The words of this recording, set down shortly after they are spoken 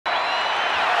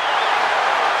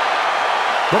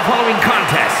The following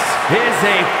contest is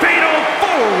a fatal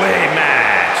four-way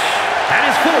match and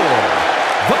is for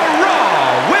the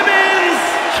Raw Women's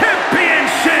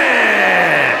Championship.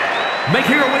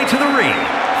 Making her way to the ring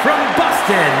from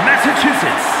Boston,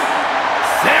 Massachusetts,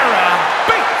 Sarah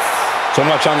Bates. So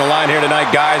much on the line here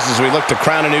tonight, guys, as we look to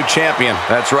crown a new champion.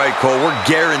 That's right, Cole. We're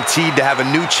guaranteed to have a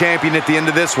new champion at the end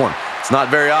of this one. It's not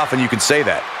very often you can say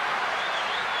that.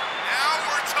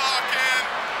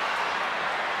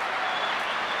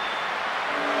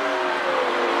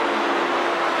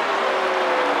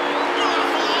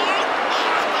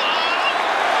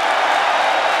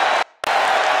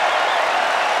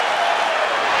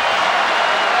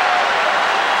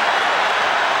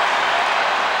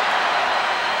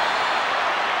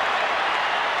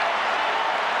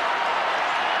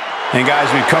 And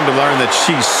guys, we've come to learn that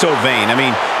she's so vain. I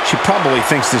mean, she probably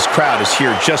thinks this crowd is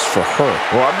here just for her.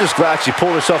 Well, I'm just glad she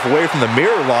pulled herself away from the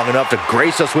mirror long enough to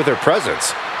grace us with her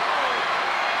presence.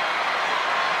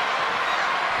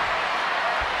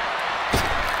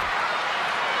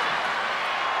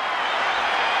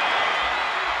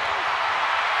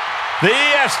 The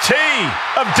EST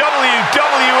of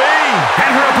WWE.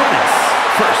 And her opponents,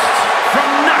 first, from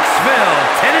Knoxville,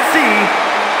 Tennessee,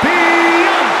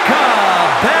 Bianca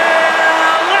Belair.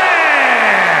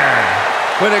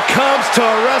 When it comes to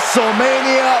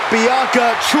WrestleMania,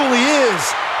 Bianca truly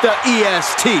is the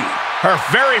EST. Her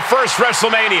very first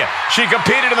WrestleMania. She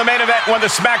competed in the main event and won the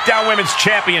SmackDown Women's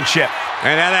Championship.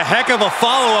 And had a heck of a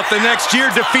follow-up the next year,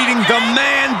 defeating the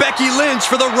man, Becky Lynch,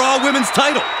 for the Raw Women's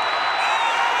title.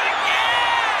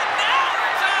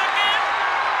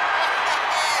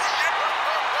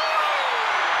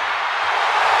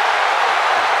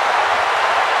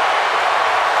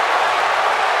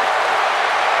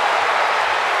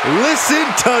 Listen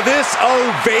to this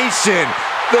ovation.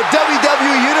 The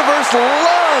WWE Universe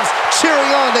loves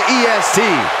cheering on the EST.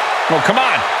 Well, come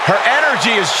on. Her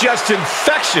energy is just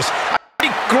infectious.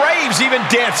 Graves even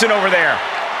dancing over there.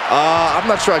 I'm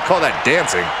not sure I'd call that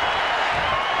dancing.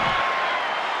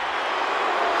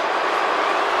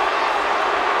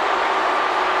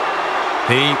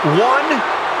 The one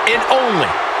and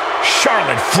only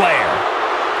Charlotte Flair.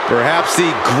 Perhaps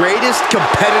the greatest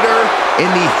competitor in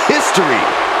the history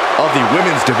of the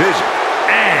women's division.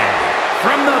 And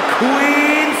from the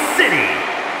Queen City,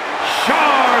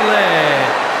 Charlotte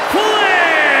Flair.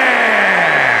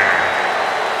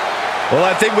 Well,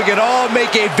 I think we can all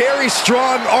make a very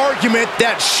strong argument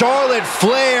that Charlotte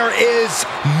Flair is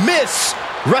Miss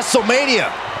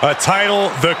WrestleMania. A title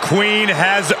the Queen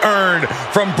has earned,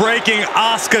 from breaking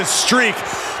Asuka's streak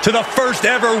to the first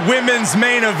ever women's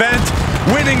main event,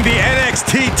 winning the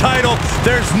NXT title.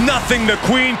 There's nothing the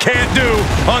Queen can't do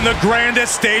on the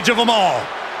grandest stage of them all.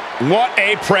 What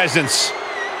a presence.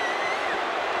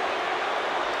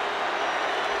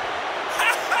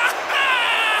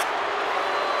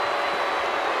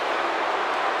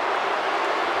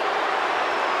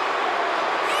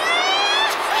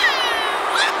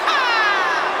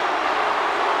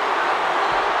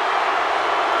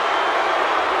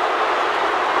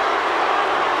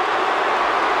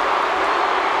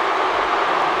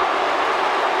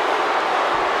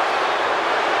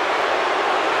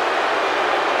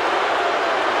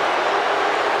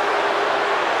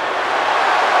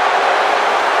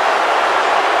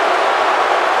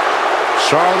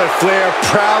 Charlotte Flair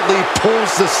proudly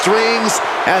pulls the strings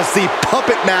as the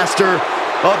puppet master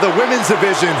of the women's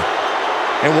division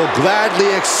and will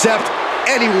gladly accept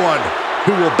anyone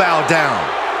who will bow down.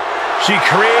 She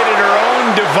created her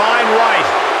own divine right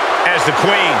as the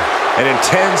Queen and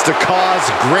intends to cause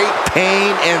great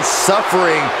pain and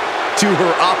suffering to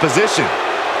her opposition.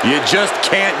 You just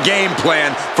can't game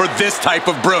plan for this type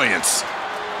of brilliance.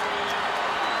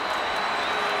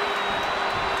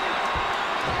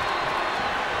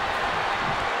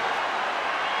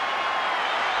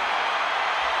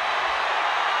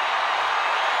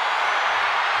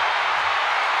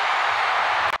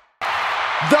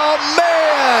 The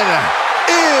man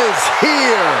is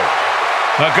here.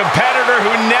 A competitor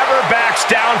who never backs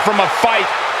down from a fight.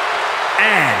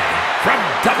 And from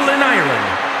Dublin, Ireland,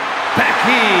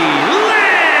 Becky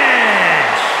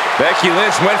Lynch. Becky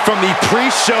Lynch went from the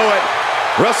pre-show at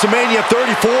WrestleMania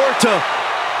 34 to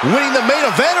winning the main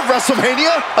event of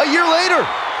WrestleMania a year later.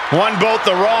 Won both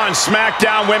the Raw and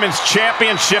SmackDown Women's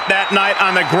Championship that night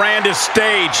on the grandest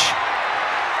stage.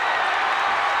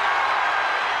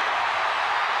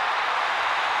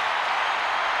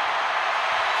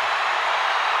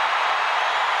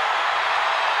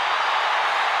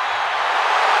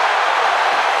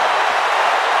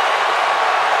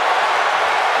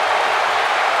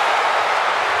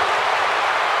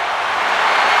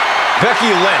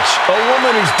 Becky Lynch, a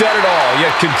woman who's done it all,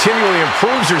 yet continually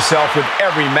improves herself with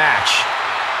every match.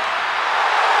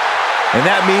 And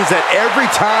that means that every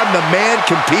time the man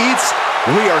competes,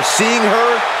 we are seeing her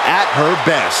at her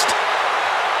best.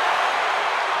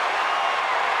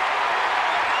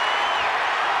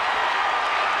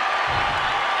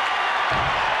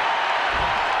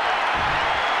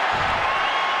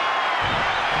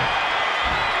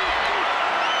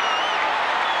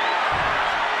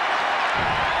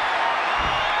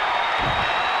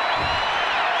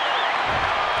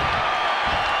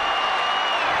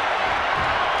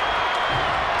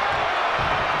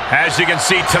 As you can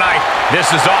see tonight, this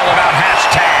is all about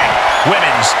hashtag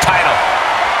women's title.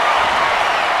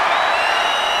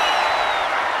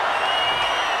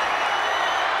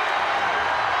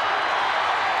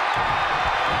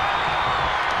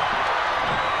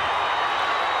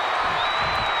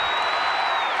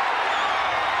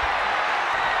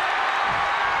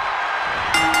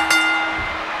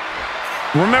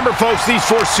 Remember, folks, these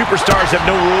four superstars have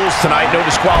no rules tonight, no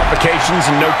disqualifications,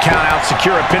 and no count-out.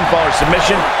 Secure a pinfall or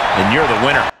submission, and you're the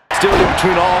winner. Hostility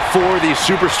between all four of these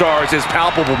superstars is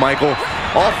palpable, Michael.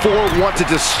 All four want to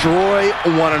destroy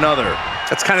one another.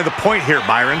 That's kind of the point here,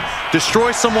 Byron.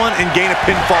 Destroy someone and gain a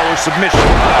pinfall or submission.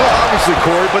 Well, obviously,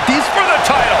 Corey, but these For the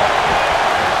title!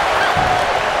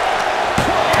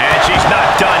 And she's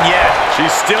not done yet.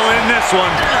 She's still in this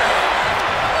one.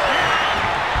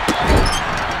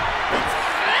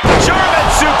 German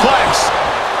suplex!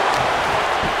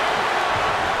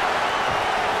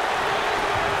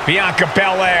 Bianca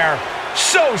Belair,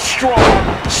 so strong,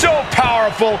 so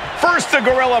powerful. First the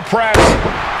gorilla press.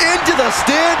 into the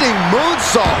standing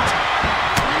moonsault.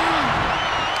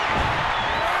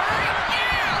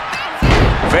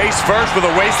 Face first with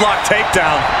a waistlock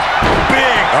takedown.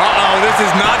 Big. Uh-oh, this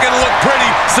is not going to look pretty.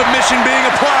 Submission being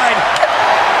applied.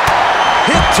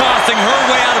 Hip tossing her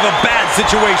way out of a bad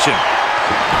situation.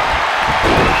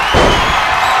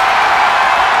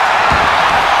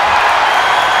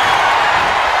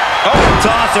 Oh,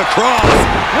 toss across.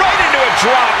 Right into a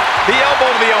drop. The elbow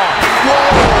to the arm. Whoa,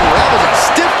 that was a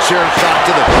stiff chair shot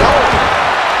to the throat.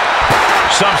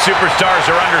 Some superstars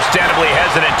are understandably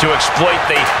hesitant to exploit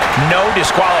the no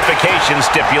disqualification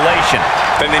stipulation.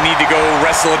 Then they need to go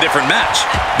wrestle a different match.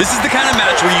 This is the kind of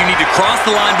match where you need to cross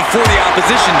the line before the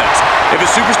opposition does. If a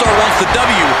superstar wants the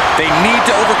W, they need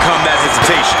to overcome that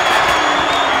hesitation.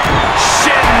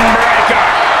 Shin breaker.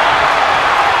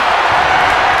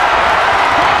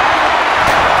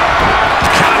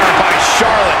 Countered by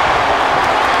Charlotte.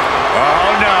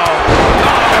 Oh no.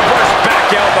 Oh, reverse back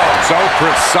elbow. So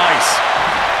precise.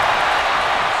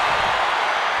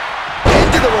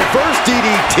 Into the reverse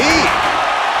DDT.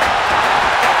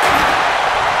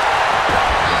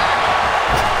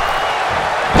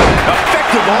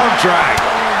 Effective arm drag.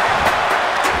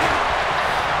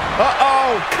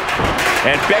 Uh-oh.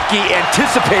 And Becky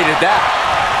anticipated that.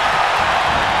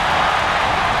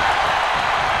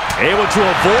 Able to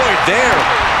avoid there.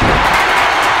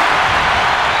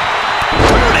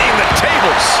 Turning the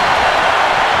tables.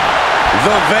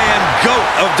 The Van Goat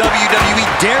of WWE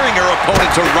daring her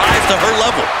opponent to rise to her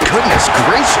level. Goodness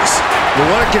gracious. You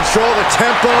want to control the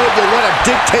tempo, you want to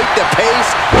dictate the pace.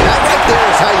 That right there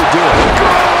is how you do it.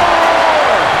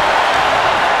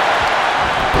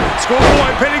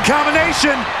 Schoolboy pinning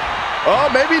combination. Oh,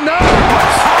 maybe not.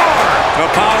 The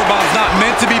powerbomb's not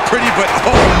meant to be pretty, but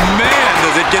oh man,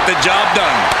 does it get the job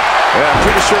done. Yeah, I'm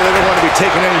pretty sure they don't want to be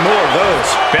taking any more of those.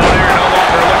 Belair no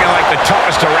longer looking like the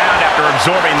toughest around after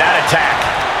absorbing that attack.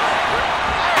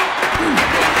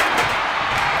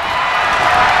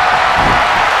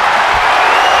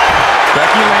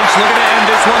 Becky Lynch looking to end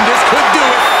this one. This could do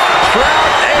it. Trap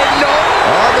and no.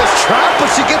 Oh, this trap,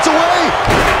 but she gets away.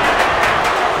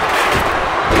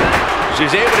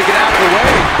 She's able to get out of the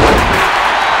way.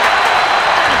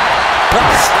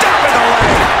 Stop in the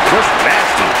leg. Just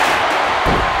nasty.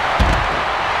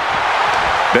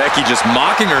 Becky just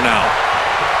mocking her now.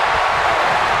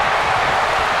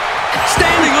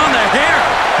 Standing on the hair.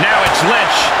 Now it's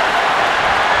Lynch.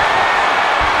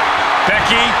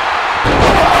 Becky.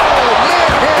 Oh,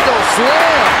 manhandle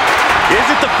slam. Is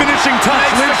it the finishing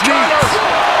touch Lynch needs?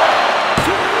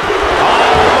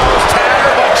 Almost had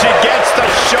her, but she gets the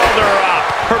shoulder up.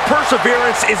 Her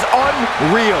perseverance is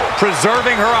unreal,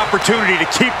 preserving her opportunity to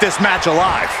keep this match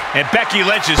alive. And Becky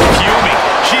Lynch is fuming.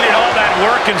 She did all that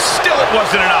work, and still it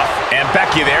wasn't enough. And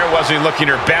Becky there wasn't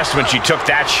looking her best when she took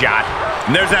that shot.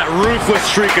 And there's that ruthless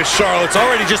streak of Charlotte's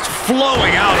already just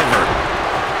flowing out of her.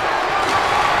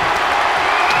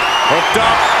 Hooked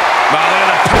up. Wow,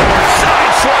 look at the power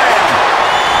side slam.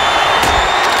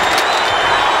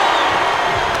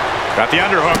 Got the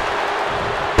underhook.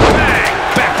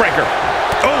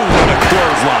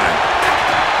 clothesline.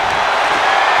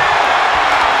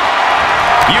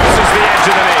 Uses the edge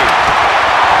of the knee.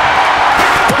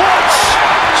 Punch!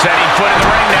 Setting foot in the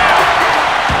ring now.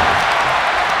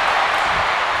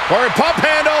 Or a pump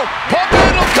handle. Pump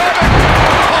handle coming.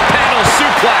 Pump handle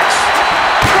suplex.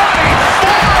 Running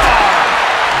forearm.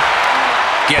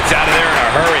 Gets out of there in a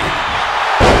hurry.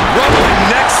 Rumbling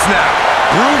neck snap.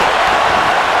 Brutal.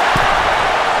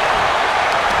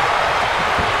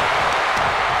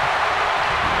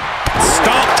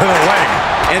 Stomp to the leg.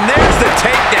 And there's the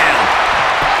takedown.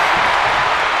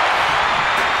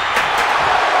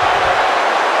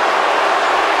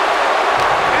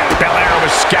 Belair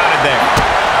was scouted there.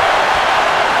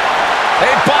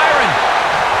 Hey, Byron.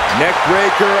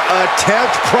 Neckbreaker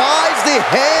attempt. Pries the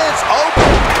hands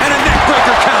open. And a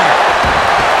neckbreaker counter.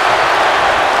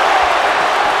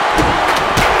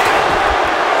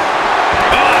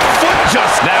 Foot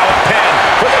just now a pin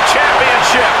for the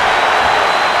championship.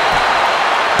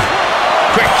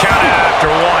 Quick count out after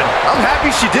one. I'm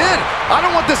happy she did. I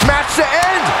don't want this match to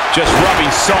end. Just rubbing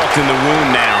salt in the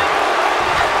wound now.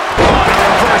 On a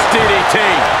reverse DDT.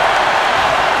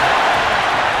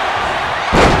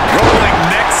 Rolling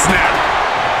neck snap.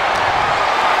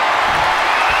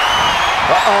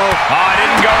 Uh-oh. Oh, it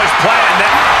didn't go as planned.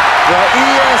 The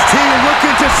EST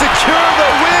looking to secure the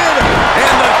win.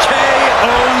 And the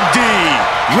KOD.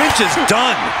 Lynch is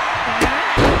done.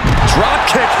 Drop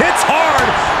kick hits hard,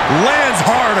 lands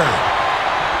harder.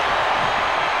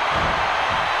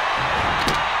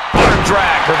 Arm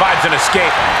drag provides an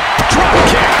escape. Drop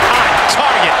kick on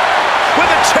target with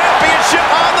the championship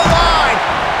on the line.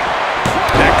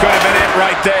 That could have been it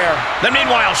right there. Then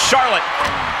meanwhile, Charlotte.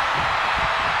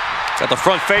 Got the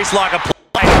front face lock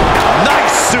applied.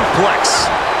 Nice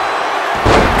suplex.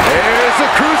 There's a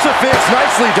crucifix.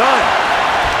 Nicely done.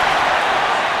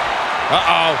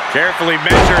 Uh-oh. Carefully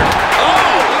measured.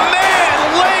 Oh, man!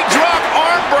 Leg drop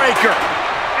arm breaker.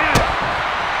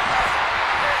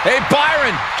 Hey,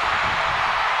 Byron.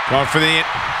 Going for the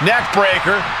Neck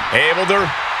breaker. Able to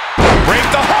break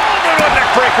the hold of a neck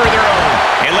breaker of their own.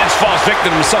 And Lynch falls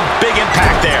victim to some big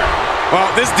impact there. Well,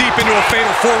 this deep into a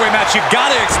fatal four-way match, you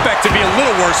gotta expect to be a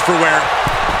little worse for wear.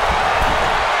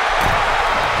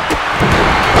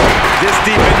 This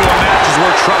deep into a match is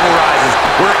where trouble rises.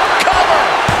 Where cover!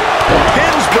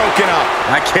 Pin's broken up.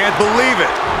 I can't believe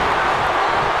it.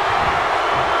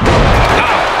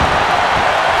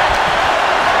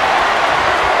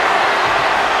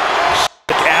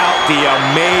 Check out the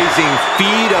amazing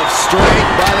feat of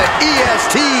strength by the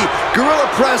EST. Gorilla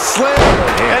Press Slam.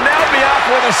 And now Bianca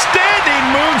with a standing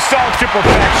moonsault to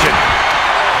perfection.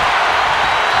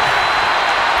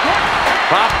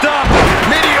 Popped up.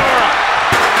 Meteora.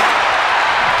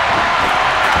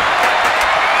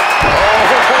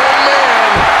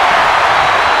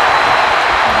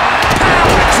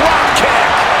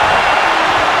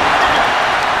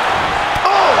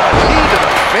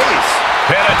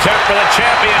 Pin attempt for the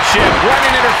championship.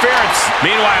 Running interference.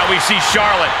 Meanwhile, we see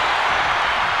Charlotte.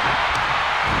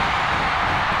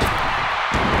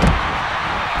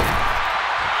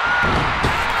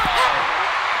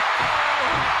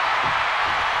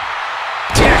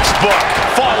 Textbook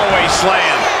fall-away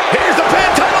slam. Here's the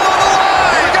pin, title on the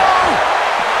line. Here we go.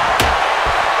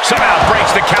 Somehow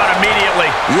breaks the count immediately.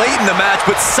 Late in the match,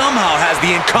 but somehow has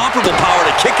the incomparable power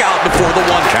to kick out before the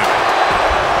one count.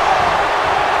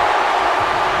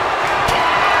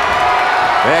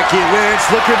 Becky Lynch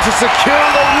looking to secure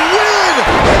the win.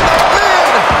 And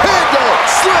the handle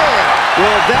slam.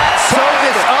 Will that sew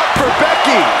this up for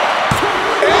Becky?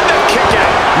 And the kick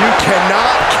out. You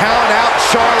cannot count out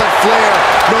Charlotte Flair,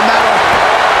 no matter.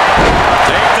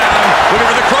 Takedown. Looking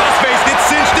for the crossface. Gets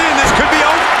cinched in. This could be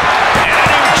over. And a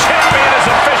new champion is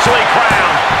officially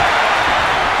crowned.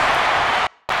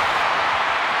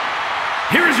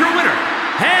 Here is your winner,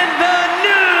 and the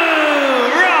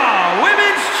new Raw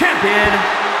Women's Champion,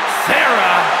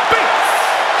 Sarah Bates.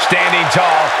 Standing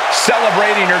tall,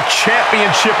 celebrating her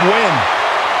championship win.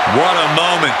 What a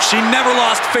moment. She never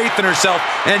lost faith in herself,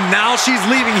 and now she's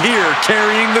leaving here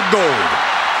carrying the gold.